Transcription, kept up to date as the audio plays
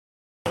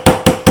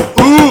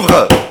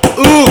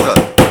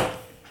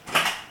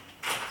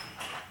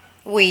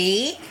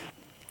Oui.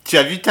 Tu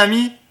as vu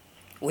Tammy?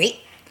 Oui.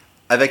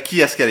 Avec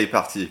qui est-ce qu'elle est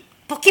partie?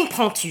 Pour qui me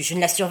prends-tu? Je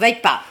ne la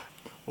surveille pas.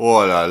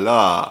 Oh là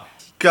là!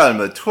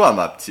 Calme-toi,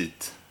 ma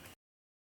petite.